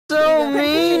So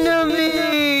mean to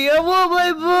me! I want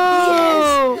my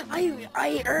ball! Yes!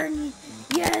 I earn.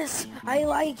 Yes! I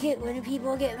like it when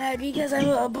people get mad because I'm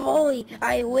a bully.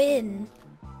 I win.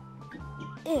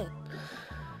 Eat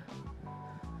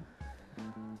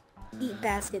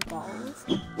basketballs.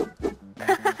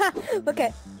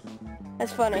 Okay.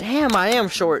 That's funny. Damn, I am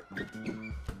short.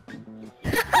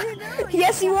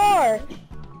 Yes, you are!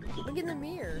 Look in the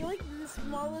mirror. You're like the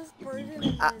smallest person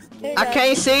in this game. I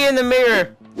can't see in the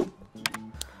mirror.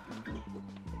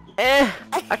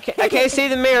 I can't see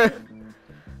the mirror.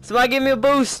 Somebody give me a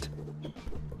boost.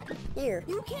 Here.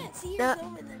 You can't see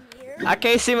yourself in the mirror. I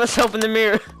can't see myself in the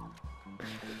mirror.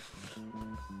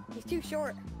 He's too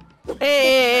short.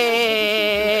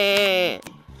 Hey.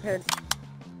 Way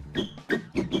too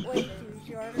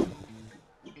short.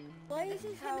 Why is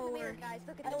this how we're, guys?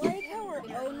 Look at this. I like how we're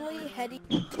only heading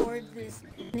towards this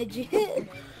midget.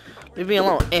 Leave me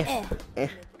alone.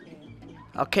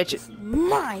 I'll catch it.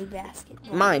 My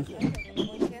basketball. Mine.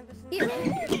 Here.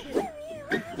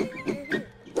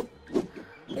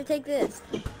 Here, take this.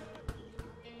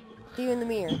 See you in the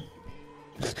mirror.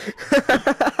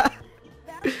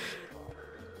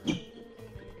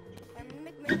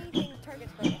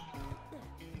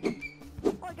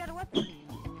 Oh, I got a weapon.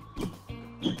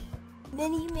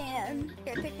 Mini man.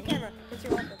 Here, take the camera. That's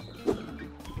your weapon.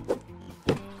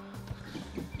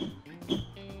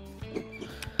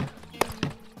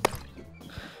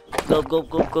 Go.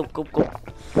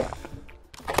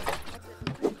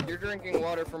 You're drinking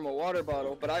water from a water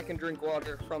bottle, but I can drink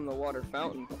water from the water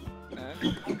fountain.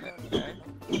 Okay.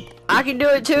 I can do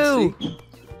it too.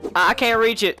 I can't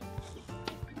reach it.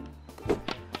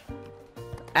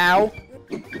 Ow.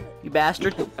 You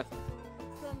bastard.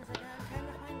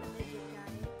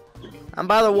 I'm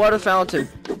by the water fountain.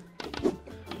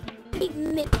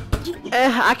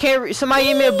 I can't somebody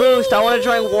give me a boost. I want to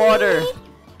drink water.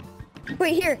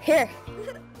 Wait, here.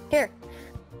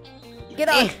 Get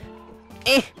on.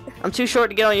 I'm too short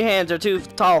to get on your hands. They're too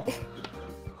tall.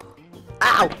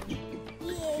 Ow.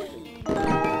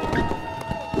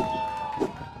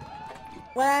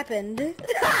 What happened?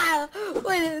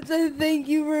 Thank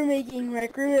you for making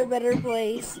Rec Room a better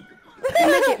place.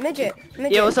 Hey, midget.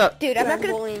 Yeah, what's up? Dude, I'm not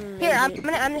gonna. Here,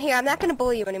 I'm not gonna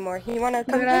bully you anymore. You wanna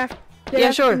come? Yeah,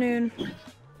 sure. Come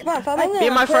on, follow me. Be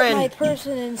my friend. My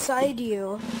person inside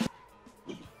you.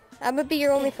 I'm gonna be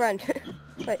your only friend.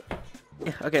 Wait.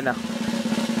 Yeah, okay, now.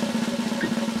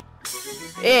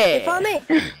 Yeah. Hey, follow me. If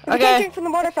you Okay. can't drink from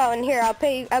the water fountain, here, I'll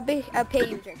pay you a drink.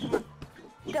 Come on.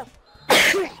 Go.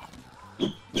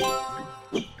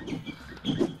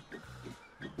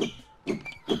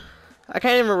 I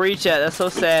can't even reach that. That's so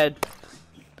sad.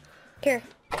 Here.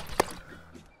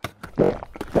 I'm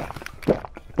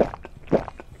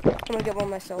gonna get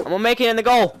one myself. I'm gonna make it in the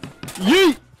goal.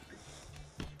 Yeet!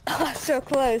 Oh, so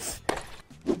close.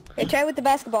 Hey, try with the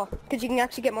basketball, because you can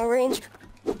actually get more range.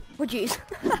 Oh, jeez.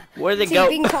 Where did it See, go?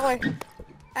 being taller.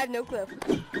 I have no clue.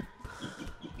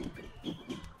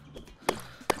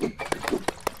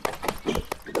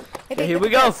 Okay, here we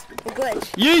go. The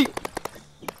glitch. Yeet!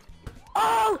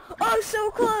 Oh, so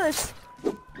close.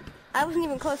 I wasn't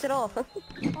even close at all. Oh,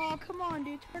 come on,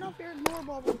 dude. Turn off your ignore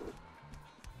bubble.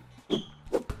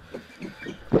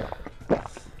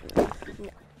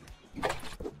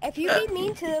 If you be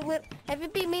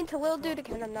mean to little dude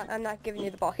again, I'm not giving you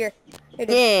the ball. Here. Here,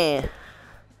 dude. Yeah.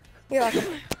 You're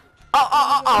welcome.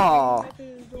 Oh.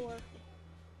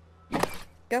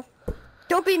 Go.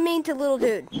 Don't be mean to little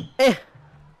dude.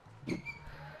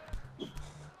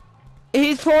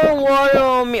 He's pouring water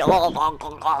on me.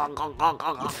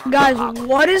 Guys,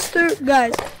 what is through?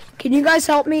 Guys, can you guys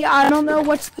help me? I don't know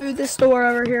what's through this door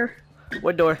over here.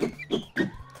 What door?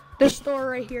 This door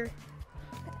right here.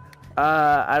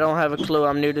 I don't have a clue.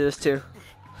 I'm new to this too.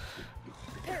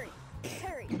 Hurry.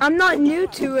 I'm not new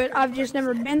to it. I've just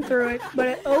never been through it, but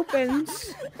it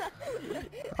opens.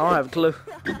 I don't have a clue.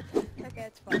 Okay,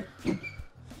 it's fine.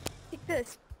 Take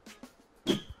this.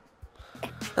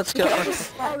 Let's go.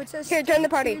 Oh, it says Here, join the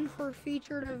party. stay tuned for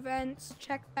featured events.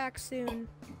 Check back soon.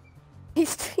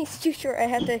 He's too short. I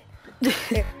have to.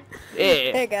 Here.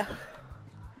 Yeah. There you go.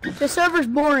 The server's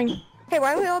boring. Hey,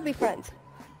 why don't we all be friends?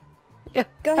 Yeah.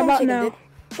 Go How ahead and about shake him, no? dude.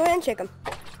 Go ahead and shake him.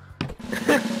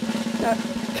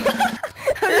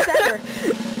 How does that work?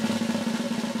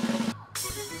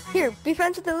 Here, be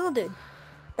friends with the little dude.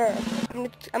 I'm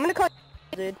gonna call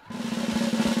you dude.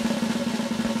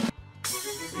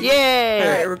 Yay!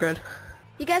 Alright, we're good.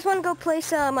 You guys want to go play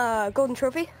some golden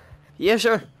trophy? Yeah,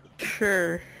 sure.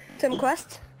 Sure. Some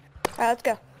quests? Alright, let's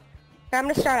go. Here, I'm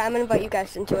gonna start. I'm gonna invite you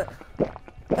guys into it.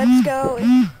 Let's go.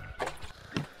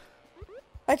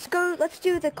 Let's go. Let's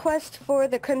do the quest for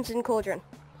the Crimson Cauldron.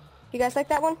 You guys like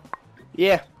that one?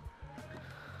 Yeah.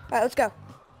 All right, let's go.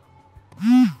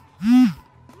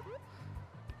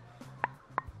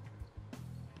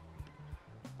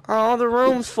 Oh, the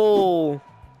room's full.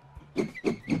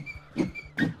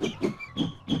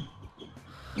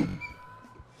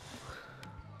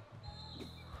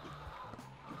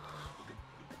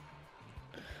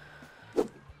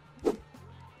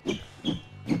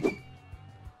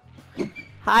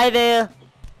 Hi there.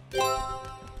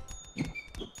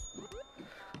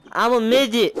 I'm a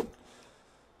midget.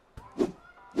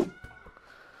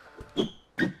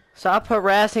 Stop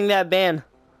harassing that Ben.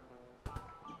 I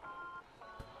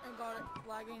got it.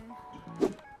 Lagging.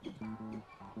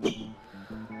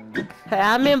 Hey,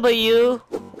 I remember you.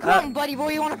 Come on, buddy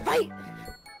boy. You wanna fight?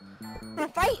 Wanna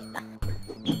fight?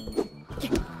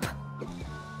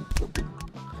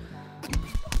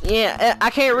 Yeah, I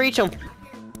can't reach him.